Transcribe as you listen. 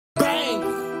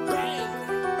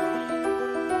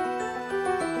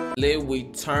We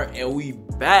turn and we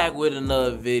back with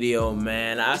another video,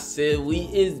 man. I said we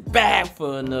is back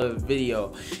for another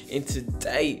video, and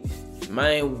today,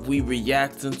 man, we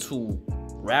reacting to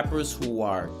rappers who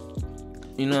are,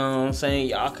 you know what I'm saying?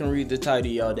 Y'all can read the title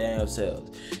y'all damn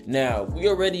selves. Now, we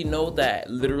already know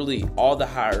that literally all the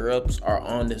higher ups are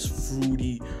on this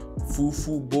fruity,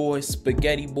 foo-foo boy,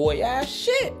 spaghetti boy ass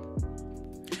shit.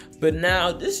 But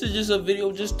now, this is just a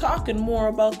video just talking more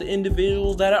about the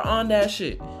individuals that are on that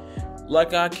shit.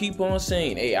 Like I keep on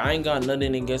saying, hey, I ain't got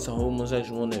nothing against a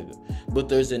homosexual nigga. But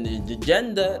there's an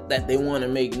agenda that they want to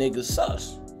make niggas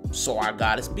sus. So I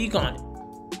gotta speak on it.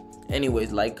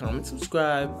 Anyways, like, comment,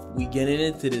 subscribe. We getting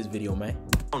into this video, man.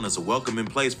 As a welcoming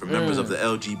place for members of the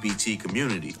LGBT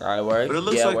community. All right, word. But it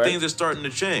looks like things are starting to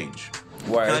change.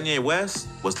 Word. Kanye West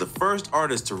was the first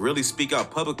artist to really speak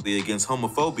out publicly against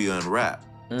homophobia in rap,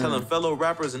 telling fellow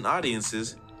rappers and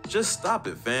audiences, just stop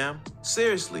it, fam.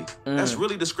 Seriously, that's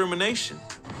really discrimination.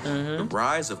 The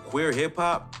rise of queer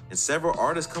hip-hop and several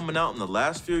artists coming out in the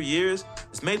last few years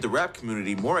has made the rap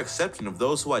community more accepting of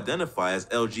those who identify as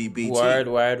LGBT. Word.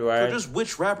 So just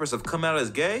which rappers have come out as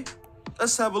gay?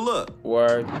 Let's have a look.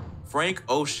 Word. Frank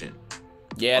Ocean.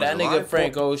 Yeah, that nigga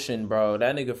Frank Ocean, bro.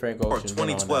 That nigga Frank Ocean.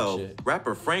 2012,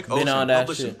 rapper Frank Ocean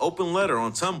published an open letter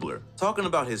on Tumblr talking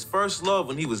about his first love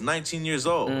when he was 19 years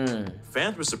old.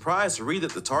 Fans were surprised to read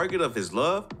that the target of his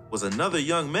love was another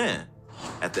young man.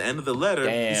 At the end of the letter,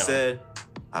 he said,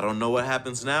 I don't know what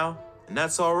happens now, and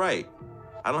that's all right.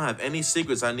 I don't have any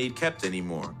secrets I need kept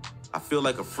anymore. I feel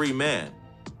like a free man.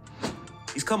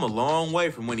 He's come a long way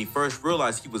from when he first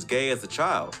realized he was gay as a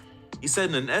child. He said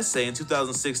in an essay in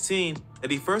 2016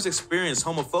 that he first experienced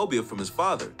homophobia from his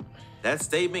father. That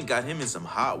statement got him in some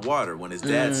hot water when his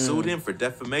dad sued him for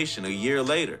defamation a year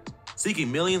later,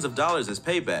 seeking millions of dollars as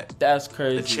payback. That's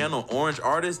crazy. The Channel Orange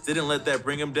artist didn't let that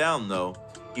bring him down, though.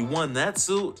 He won that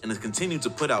suit and has continued to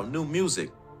put out new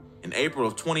music. In April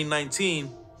of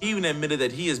 2019, he even admitted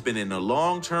that he has been in a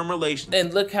long-term relationship.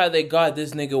 And look how they got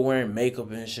this nigga wearing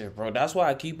makeup and shit, bro. That's why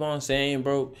I keep on saying,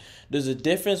 bro, there's a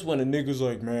difference when a nigga's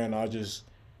like, man, I just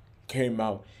came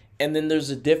out. And then there's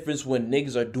a difference when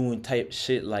niggas are doing type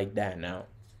shit like that now.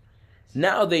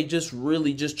 Now they just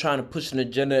really just trying to push an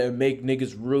agenda and make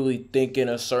niggas really think in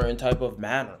a certain type of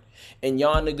manner. And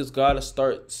y'all niggas gotta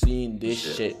start seeing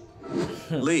this shit.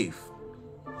 Leaf.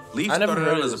 Leaf started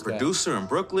out as a producer in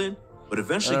Brooklyn, but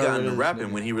eventually got into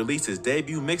rapping when he released his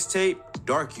debut mixtape,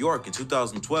 Dark York, in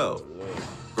 2012.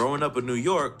 Growing up in New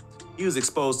York, he was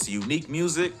exposed to unique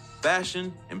music,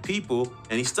 fashion, and people,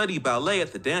 and he studied ballet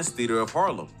at the Dance Theater of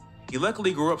Harlem. He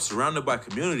luckily grew up surrounded by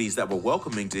communities that were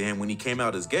welcoming to him when he came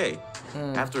out as gay.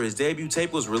 After his debut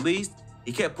tape was released,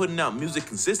 he kept putting out music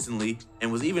consistently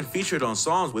and was even featured on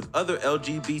songs with other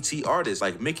LGBT artists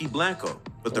like Mickey Blanco.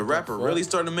 But the rapper really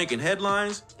started making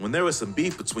headlines when there was some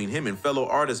beef between him and fellow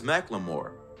artist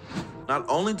Macklemore. Not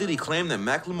only did he claim that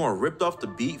Macklemore ripped off the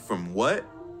beat from What,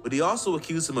 but he also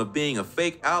accused him of being a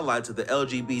fake ally to the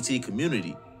LGBT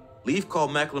community. Leaf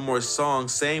called Macklemore's song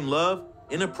Same Love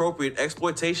inappropriate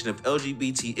exploitation of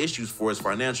LGBT issues for his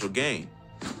financial gain.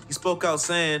 He spoke out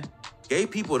saying, gay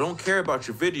people don't care about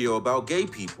your video about gay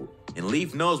people, and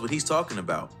Leaf knows what he's talking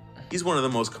about. He's one of the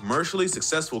most commercially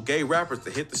successful gay rappers to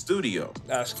hit the studio.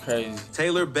 That's crazy.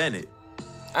 Taylor Bennett.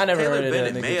 I never heard of that. Taylor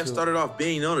Bennett may have started off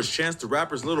being known as Chance the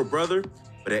Rapper's little brother,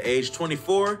 but at age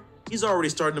 24, he's already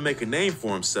starting to make a name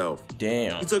for himself.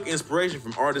 Damn. He took inspiration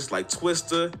from artists like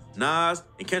Twista, Nas,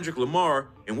 and Kendrick Lamar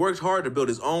and worked hard to build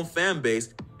his own fan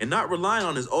base and not relying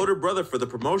on his older brother for the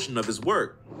promotion of his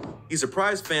work. He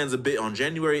surprised fans a bit on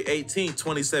January 18,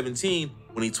 2017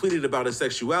 when he tweeted about his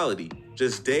sexuality,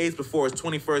 just days before his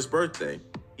 21st birthday.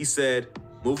 He said,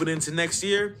 moving into next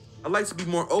year, I'd like to be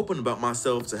more open about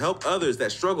myself to help others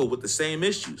that struggle with the same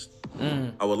issues.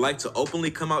 I would like to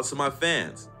openly come out to my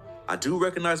fans. I do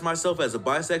recognize myself as a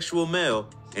bisexual male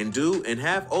and do and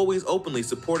have always openly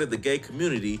supported the gay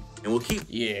community and will keep.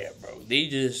 Yeah, bro. They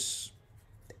just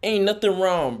ain't nothing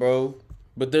wrong, bro.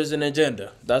 But there's an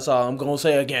agenda. That's all I'm gonna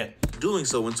say again. Doing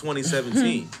so in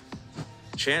 2017.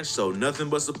 Chance showed nothing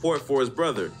but support for his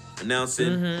brother,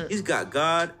 announcing he's got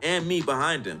God and me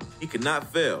behind him. He could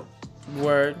not fail.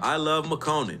 Word. I love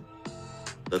McConan.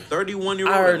 The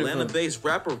 31-year-old Atlanta-based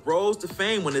rapper rose to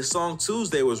fame when his song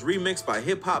Tuesday was remixed by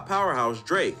hip-hop powerhouse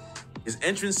Drake. His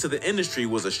entrance to the industry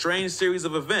was a strange series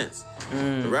of events.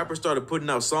 The rapper started putting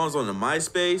out songs on the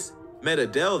MySpace, met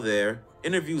Adele there,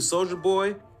 interviewed Soulja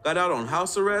Boy, got out on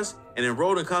house arrest, and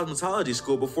enrolled in cosmetology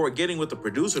school before getting with the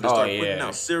producer to start putting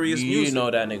out serious music. You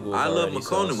know that nigga was I Love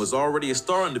McConan was already a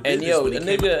star in the business.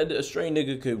 And yo, a straight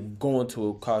nigga could go into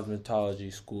a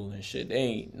cosmetology school and shit. There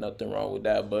ain't nothing wrong with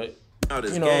that, but out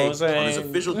as gay on his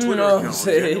official Twitter account on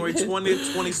January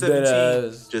 20th,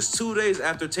 2017, just 2 days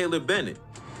after Taylor Bennett.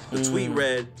 The tweet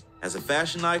read, "As a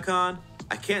fashion icon,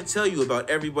 I can't tell you about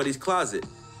everybody's closet.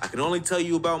 I can only tell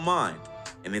you about mine.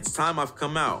 And it's time I've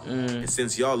come out. And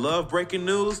since y'all love breaking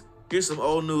news, here's some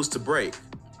old news to break.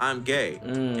 I'm gay.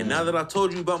 And now that I've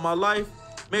told you about my life,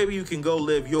 maybe you can go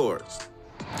live yours."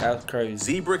 That's crazy.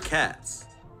 Zebra Cats.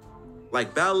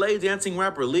 Like ballet dancing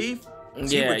rapper Leaf?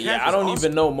 Yeah, I don't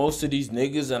even know most of these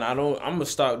niggas, and I'm gonna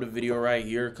stop the video right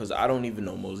here because I don't even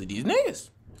know most of these niggas.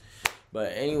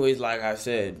 But anyways, like I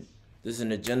said, there's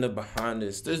an agenda behind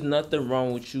this. There's nothing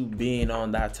wrong with you being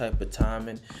on that type of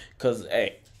timing, cause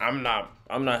hey, I'm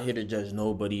not here to judge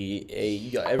nobody.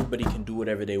 Hey, everybody can do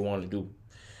whatever they want to do,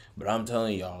 but I'm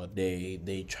telling y'all,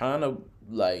 they trying to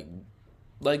like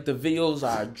the videos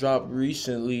I dropped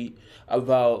recently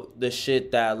about the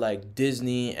shit that like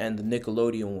Disney and the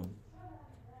Nickelodeon one,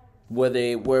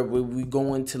 where we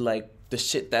go into like the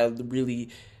shit that really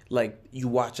like you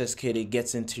watch as kid, it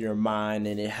gets into your mind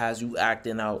and it has you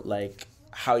acting out like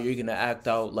how you're gonna act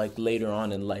out like later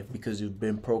on in life because you've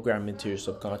been programmed into your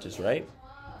subconscious, right?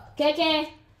 KK.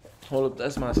 Hold up,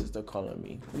 that's my sister calling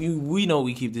me. We know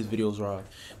we keep these videos raw,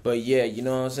 but yeah, you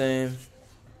know what I'm saying?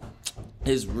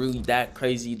 It's really that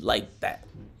crazy like that.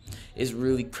 It's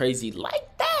really crazy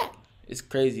like that. It's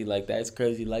crazy like that. It's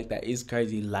crazy like that. It's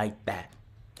crazy like that.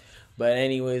 But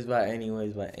anyways,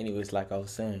 like I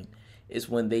was saying, it's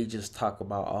when they just talk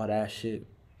about all that shit.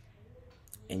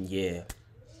 And yeah.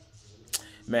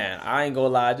 Man, I ain't gonna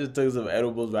lie. I just took some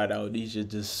edibles right now. These shit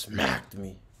just smacked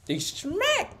me. They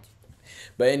smacked.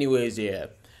 But anyways, yeah.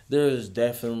 There's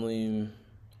definitely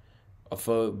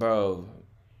bro,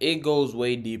 it goes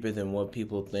way deeper than what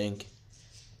people think.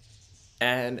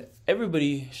 And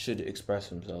everybody should express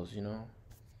themselves, you know?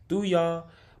 Do y'all.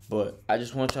 But I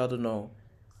just want y'all to know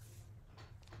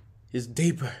it's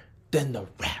deeper than the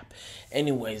rap.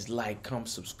 Anyways, like, comment,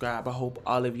 subscribe. I hope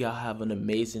all of y'all have an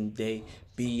amazing day.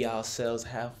 Be yourselves.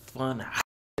 Have fun.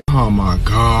 Oh my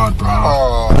God, bro.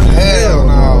 Oh, hell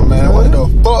no, man. What the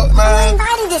fuck, man?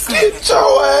 Get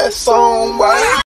your ass on, boy.